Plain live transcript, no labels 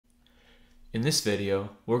In this video,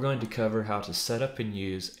 we're going to cover how to set up and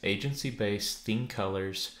use agency-based theme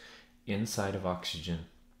colors inside of Oxygen.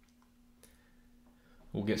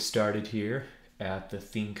 We'll get started here at the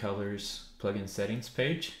Theme Colors plugin settings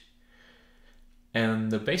page.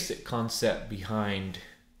 And the basic concept behind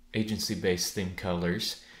agency-based theme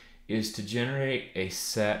colors is to generate a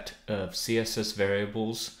set of CSS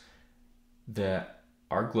variables that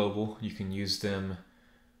are global. You can use them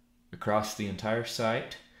across the entire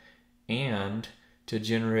site, and to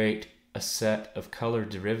generate a set of color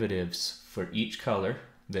derivatives for each color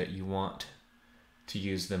that you want to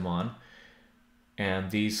use them on.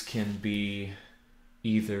 And these can be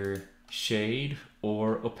either shade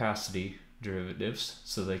or opacity derivatives,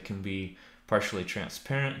 so they can be partially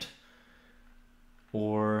transparent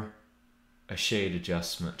or a shade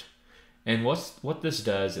adjustment. And what this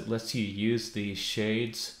does, it lets you use these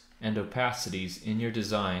shades and opacities in your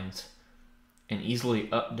designs and easily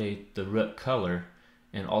update the root color,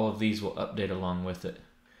 and all of these will update along with it.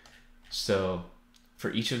 So for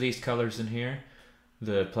each of these colors in here,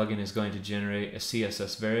 the plugin is going to generate a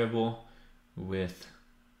CSS variable with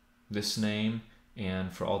this name,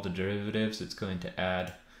 and for all the derivatives, it's going to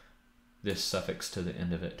add this suffix to the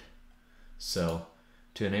end of it. So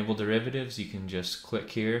to enable derivatives, you can just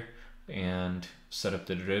click here and set up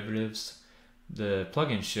the derivatives. The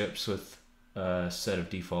plugin ships with a set of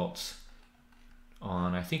defaults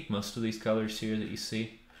on, I think, most of these colors here that you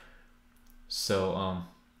see. So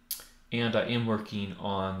and I am working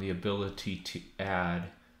on the ability to add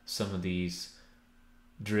some of these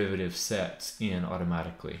derivative sets in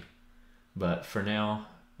automatically, but for now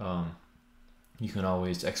you can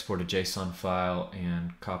always export a JSON file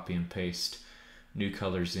and copy and paste new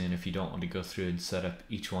colors in if you don't want to go through and set up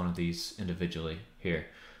each one of these individually. Here,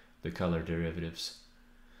 the color derivatives.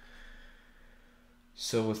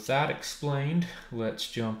 So with that explained, let's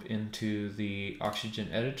jump into the Oxygen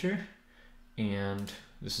editor, and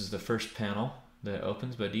this is the first panel that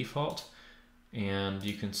opens by default, and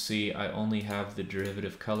you can see I only have the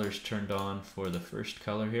derivative colors turned on for the first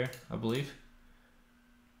color here, I believe.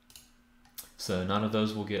 So none of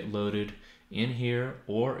those will get loaded in here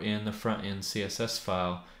or in the front end CSS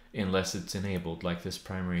file unless it's enabled, like this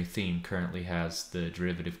primary theme currently has the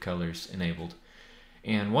derivative colors enabled.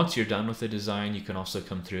 And once you're done with the design, you can also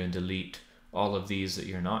come through and delete all of these that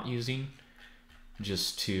you're not using,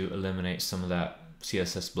 just to eliminate some of that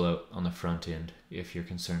CSS bloat on the front end if you're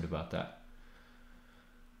concerned about that.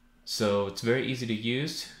 So it's very easy to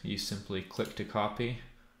use. You simply click to copy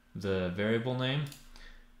the variable name,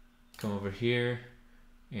 come over here,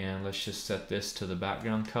 and let's just set this to the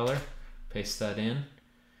background color, paste that in.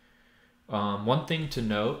 One thing to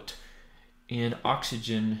note, in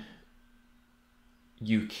Oxygen,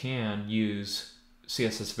 you can use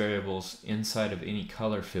CSS variables inside of any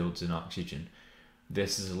color fields in Oxygen.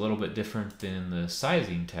 This is a little bit different than the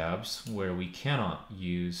sizing tabs, where we cannot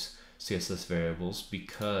use CSS variables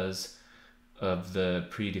because of the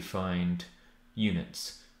predefined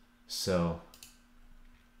units. So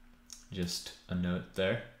just a note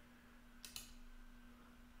there.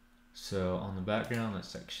 So on the background,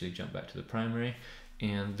 let's actually jump back to the primary,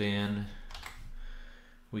 and then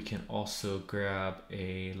we can also grab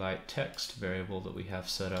a light text variable that we have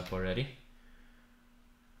set up already.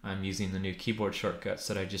 I'm using the new keyboard shortcuts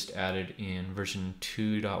that I just added in version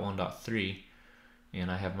 2.1.3, and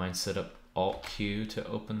I have mine set up Alt-Q to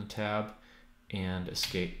open the tab, and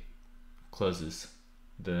Escape closes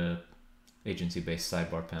the agency-based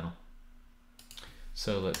sidebar panel.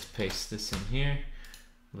 So let's paste this in here.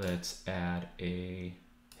 Let's add a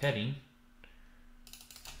heading.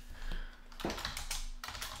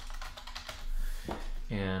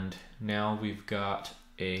 And now we've got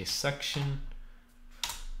a section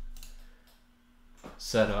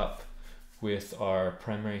set up with our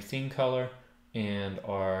primary theme color and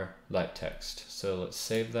our light text. So let's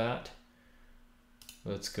save that.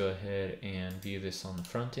 Let's go ahead and view this on the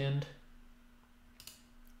front end.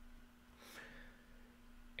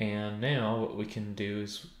 And now what we can do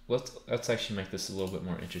is, let's actually make this a little bit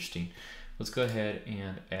more interesting. Let's go ahead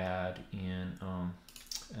and add in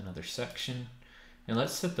another section. And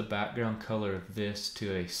let's set the background color of this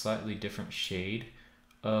to a slightly different shade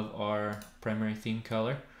of our primary theme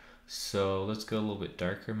color. So let's go a little bit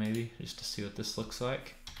darker maybe, just to see what this looks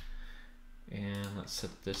like. And let's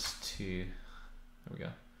set this to, there we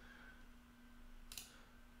go.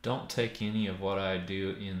 Don't take any of what I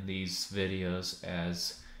do in these videos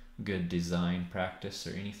as good design practice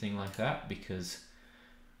or anything like that, because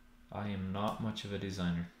I am not much of a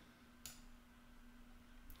designer.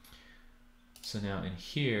 So now in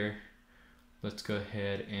here, let's go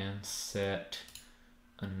ahead and set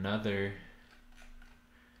another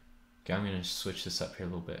Okay, I'm going to switch this up here a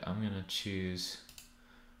little bit. I'm going to choose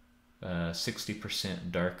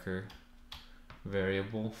 60% darker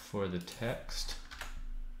variable for the text.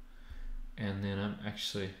 And then I'm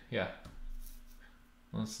actually, yeah,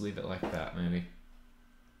 let's leave it like that maybe.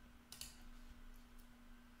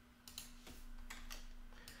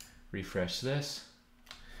 Refresh this.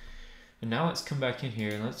 And now let's come back in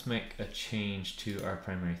here and let's make a change to our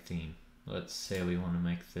primary theme. Let's say we want to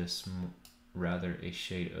make this rather a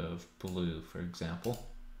shade of blue, for example.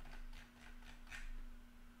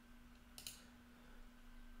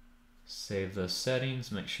 Save those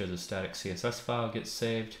settings, make sure the static CSS file gets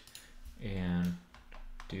saved, and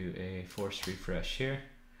do a force refresh here.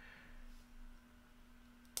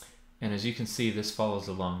 And as you can see, this follows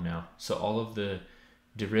along now. So all of the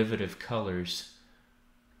derivative colors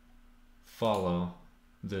follow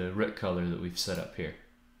the root color that we've set up here.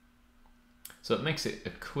 So it makes it a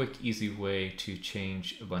quick, easy way to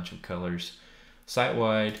change a bunch of colors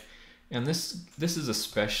site-wide. And this is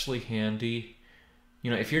especially handy,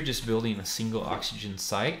 you know, if you're just building a single Oxygen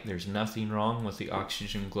site. There's nothing wrong with the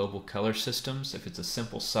Oxygen global color systems if it's a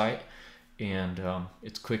simple site and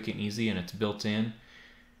it's quick and easy and it's built in.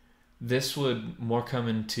 This would more come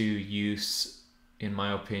into use, in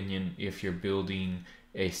my opinion, if you're building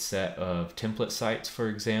a set of template sites, for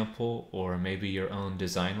example, or maybe your own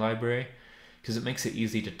design library, because it makes it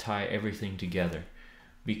easy to tie everything together.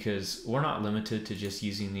 Because we're not limited to just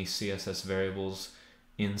using these CSS variables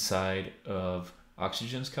inside of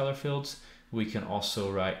Oxygen's color fields. We can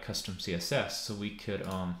also write custom CSS. So we could,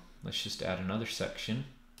 let's just add another section.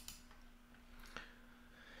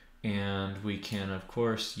 And we can, of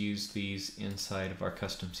course, use these inside of our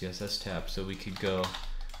custom CSS tab. So we could go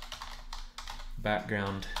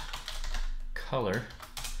background color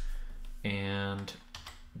and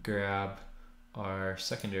grab our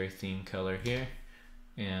secondary theme color here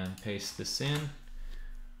and paste this in,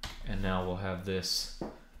 and now we'll have this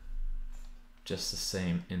just the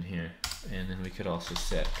same in here. And then we could also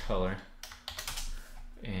set color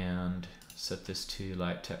and set this to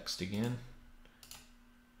light text again.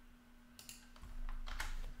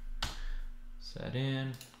 Set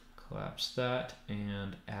in, collapse that,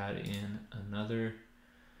 and add in another.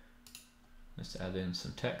 Let's add in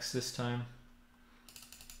some text this time.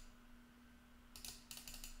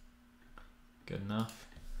 Good enough.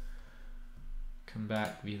 Come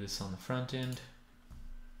back, view this on the front end.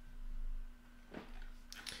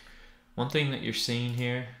 One thing that you're seeing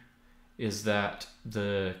here is that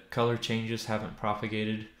the color changes haven't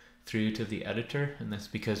propagated through to the editor, and that's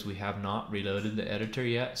because we have not reloaded the editor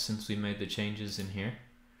yet since we made the changes in here.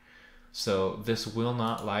 So this will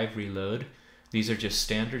not live reload. These are just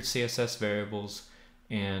standard CSS variables,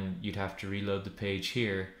 and you'd have to reload the page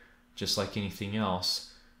here just like anything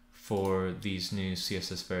else for these new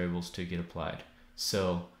CSS variables to get applied.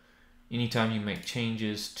 So anytime you make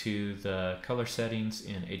changes to the color settings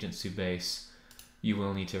in Agency Base, you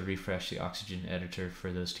will need to refresh the Oxygen editor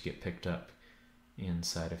for those to get picked up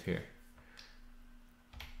inside of here.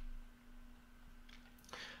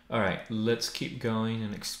 Alright, let's keep going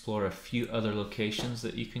and explore a few other locations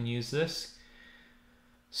that you can use this.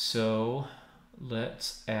 So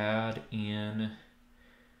let's add in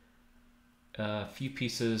a few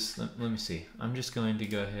pieces. Let me see. I'm just going to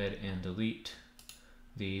go ahead and delete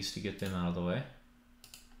these to get them out of the way.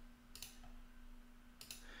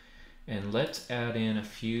 And let's add in a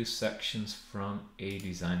few sections from a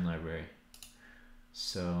design library.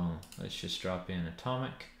 So let's just drop in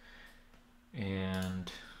Atomic,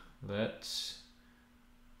 and let's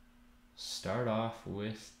start off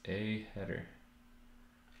with a header.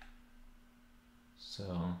 So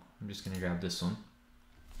I'm just going to grab this one.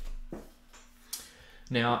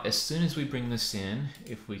 Now, as soon as we bring this in,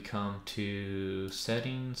 if we come to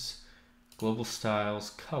Settings, Global Styles,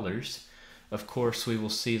 Colors, of course we will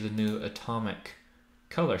see the new Atomic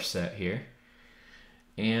color set here.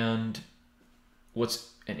 And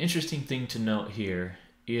what's an interesting thing to note here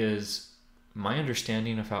is my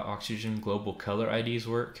understanding of how Oxygen global color IDs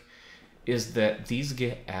work is that these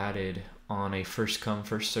get added on a first come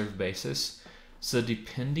first served basis. So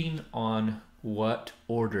depending on what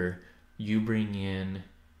order you bring in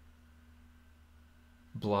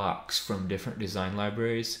blocks from different design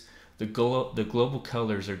libraries, the global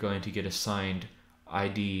colors are going to get assigned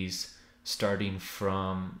IDs starting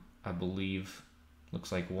from, I believe,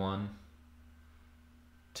 looks like 1,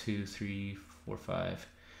 2, 3, 4, 5.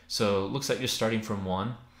 So it looks like you're starting from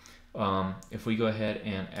 1. If we go ahead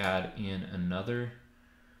and add in another,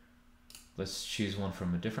 let's choose one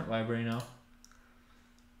from a different library now.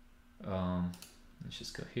 Let's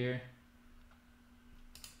just go here.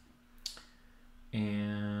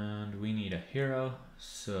 And hero.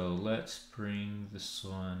 So let's bring this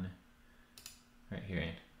one right here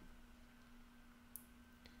in.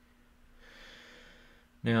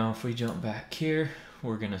 Now if we jump back here,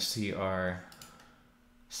 we're gonna see our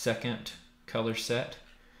second color set,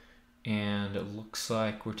 and it looks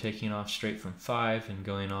like we're taking off straight from 5 and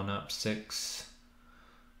going on up 6,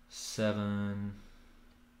 7,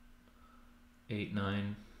 8,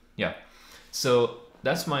 9. Yeah, so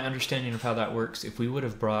that's my understanding of how that works. If we would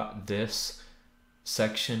have brought this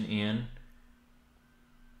section in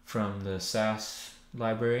from the SAS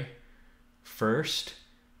library first,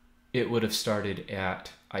 it would have started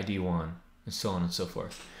at ID 1 and so on and so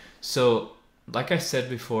forth. So like I said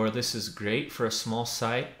before, this is great for a small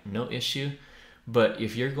site, no issue. But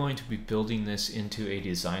if you're going to be building this into a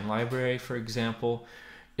design library, for example,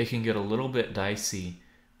 it can get a little bit dicey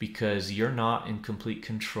because you're not in complete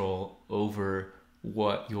control over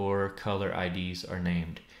what your color IDs are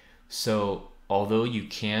named. So although you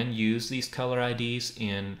can use these color IDs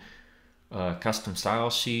in custom style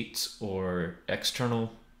sheets or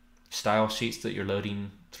external style sheets that you're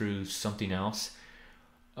loading through something else,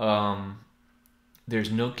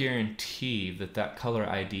 there's no guarantee that that color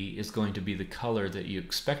ID is going to be the color that you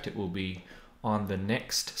expect it will be on the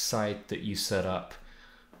next site that you set up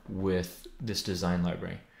with this design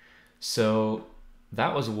library. So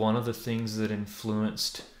that was one of the things that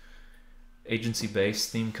influenced agency-based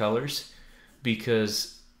theme colors,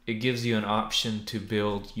 because it gives you an option to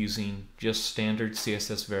build using just standard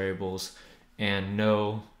CSS variables and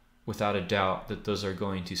know without a doubt that those are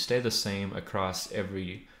going to stay the same across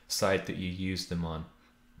every site that you use them on.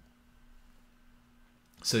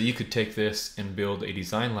 So you could take this and build a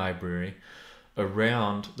design library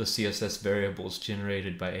around the CSS variables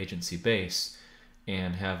generated by Agency Base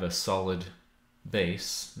and have a solid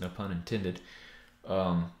base, no pun intended,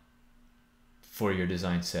 for your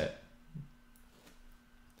design set.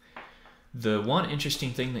 The one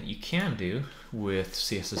interesting thing that you can do with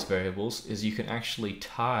CSS variables is you can actually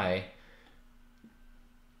tie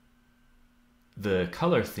the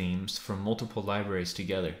color themes from multiple libraries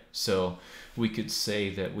together. So we could say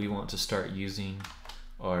that we want to start using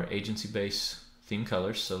our agency base theme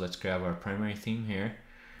colors. So let's grab our primary theme here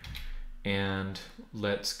and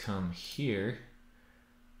let's come here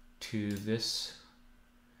to this,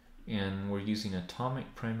 and we're using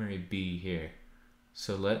Atomic Primary B here.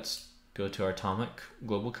 So let's go to our Atomic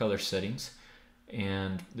Global Color Settings,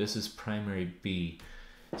 and this is Primary B.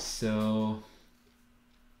 So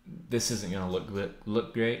this isn't going to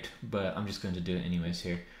look great, but I'm just going to do it anyways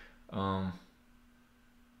here.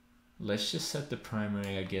 Let's just set the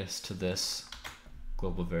primary, I guess, to this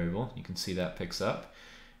global variable. You can see that picks up.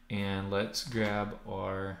 And let's grab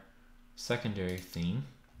our secondary theme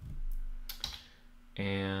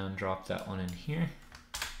and drop that one in here.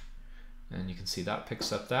 And you can see that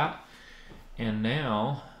picks up that. And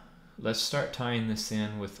now let's start tying this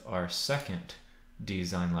in with our second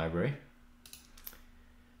design library.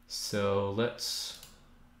 So let's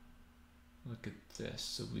look at this.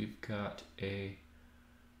 So we've got a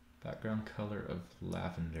background color of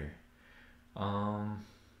lavender.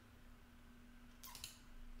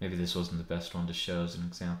 Maybe this wasn't the best one to show as an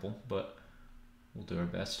example, but we'll do our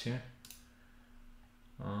best here.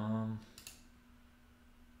 Trying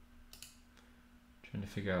to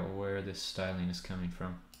figure out where this styling is coming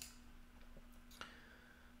from.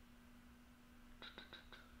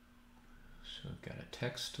 So we've got a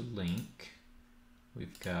text to link.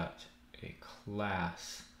 We've got a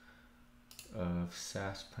class of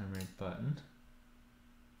SAS primary button.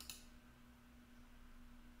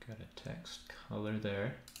 Got a text color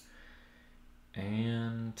there.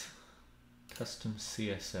 And custom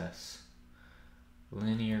CSS.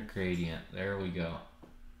 Linear gradient. There we go.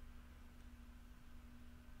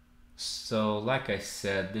 So like I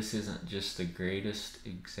said, this isn't just the greatest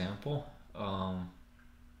example.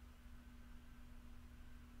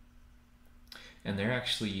 And they're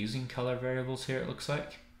actually using color variables here, it looks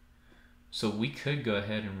like. So we could go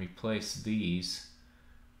ahead and replace these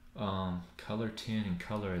color 10 and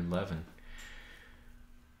color 11.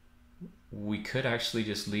 We could actually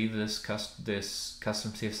just leave this custom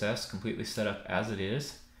CSS completely set up as it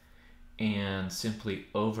is and simply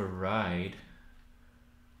override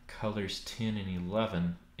colors 10 and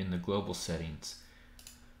 11 in the global settings.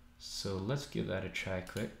 So let's give that a try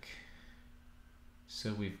quick.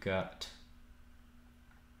 So we've got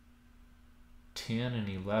 10 and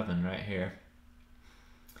 11 right here.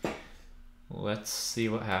 Let's see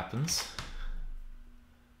what happens.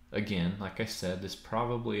 Again, like I said, this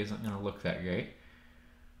probably isn't going to look that great.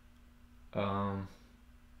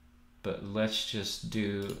 But let's just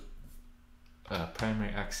do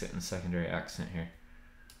primary accent and secondary accent here.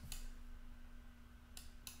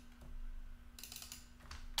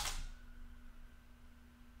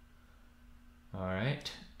 All right,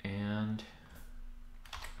 and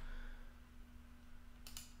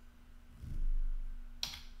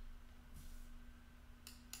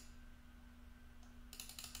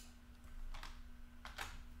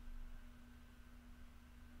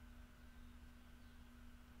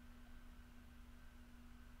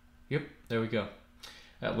yep, there we go.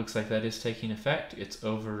 That looks like that is taking effect. It's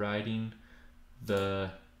overriding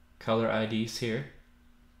the color IDs here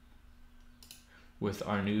with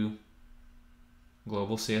our new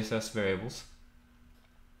global CSS variables.